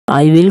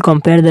I will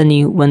compare the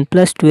new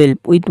OnePlus 12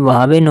 with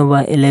Huawei Nova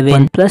 11.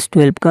 OnePlus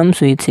 12 comes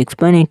with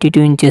 6.82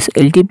 inches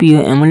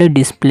LTPO AMOLED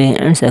display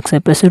and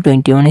success ratio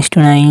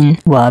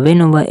 21:9. Huawei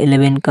Nova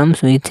 11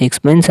 comes with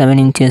 6.7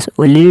 inches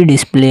OLED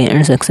display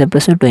and success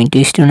ratio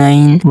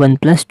 20:9.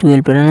 OnePlus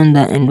 12 run on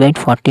the Android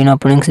 14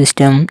 operating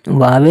system.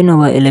 Huawei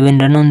Nova 11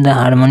 run on the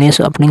Harmonious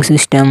operating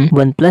system.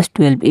 OnePlus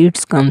 12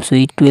 it comes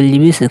with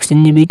 12GB,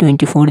 16GB,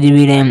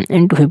 24GB RAM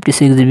and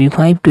 256GB,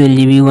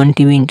 512GB,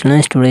 1TB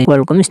internal storage.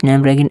 Qualcomm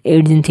Snapdragon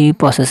 8 Gen 3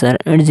 processor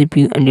and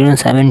GPU Adreno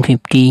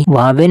 750.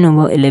 Huawei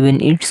Nova 11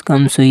 it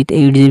comes with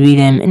 8GB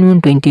RAM and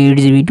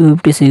 128GB,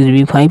 256GB,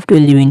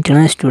 512GB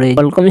internal storage.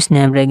 Qualcomm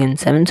Snapdragon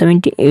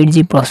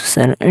 778G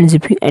processor and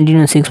GPU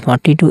Adreno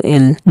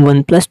 642L.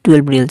 OnePlus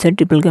 12 real set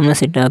triple camera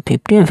setup,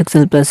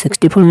 50MP plus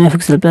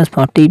 64MP plus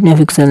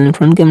 48MP,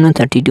 front camera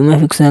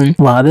 32MP.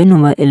 Huawei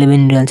Nova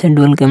 11 real set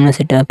dual camera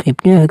setup,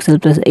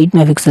 50MP plus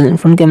 8MP,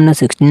 front camera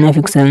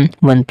 16MP.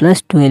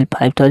 OnePlus 12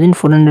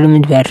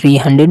 5400mAh battery,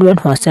 100W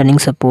fast charging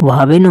support.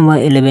 Huawei Nova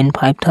 11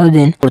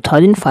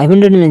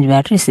 4500mAh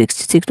battery,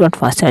 66W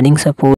fast charging support.